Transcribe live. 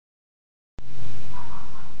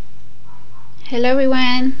Hello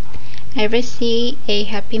everyone, I received a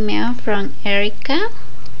happy mail from Erica.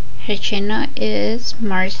 Her channel is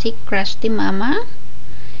MarcieCraftyMama.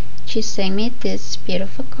 She sent me this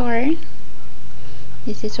beautiful card.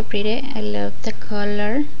 This is so pretty. I love the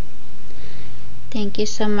color. Thank you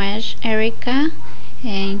so much, Erica.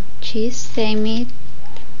 And she sent me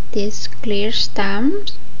these clear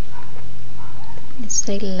stamps. This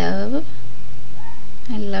I love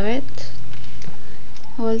it.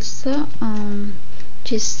 Also,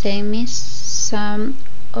 she sent me some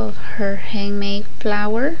of her handmade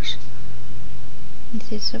flowers.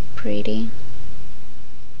 This is so pretty.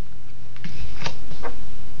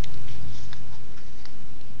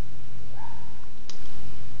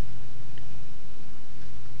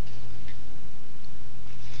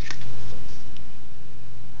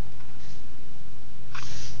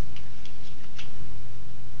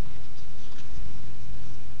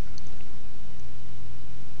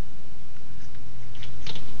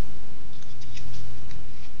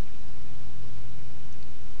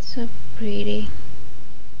 So pretty.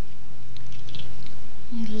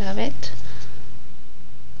 I love it.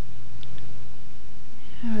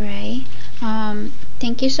 Alright.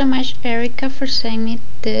 Thank you so much, Erica, for sending me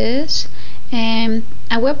this. And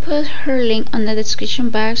I will put her link on the description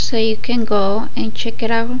box so you can go and check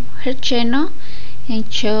it out, her channel,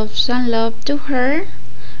 and show some love to her.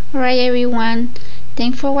 Alright everyone.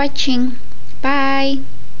 Thanks for watching. Bye.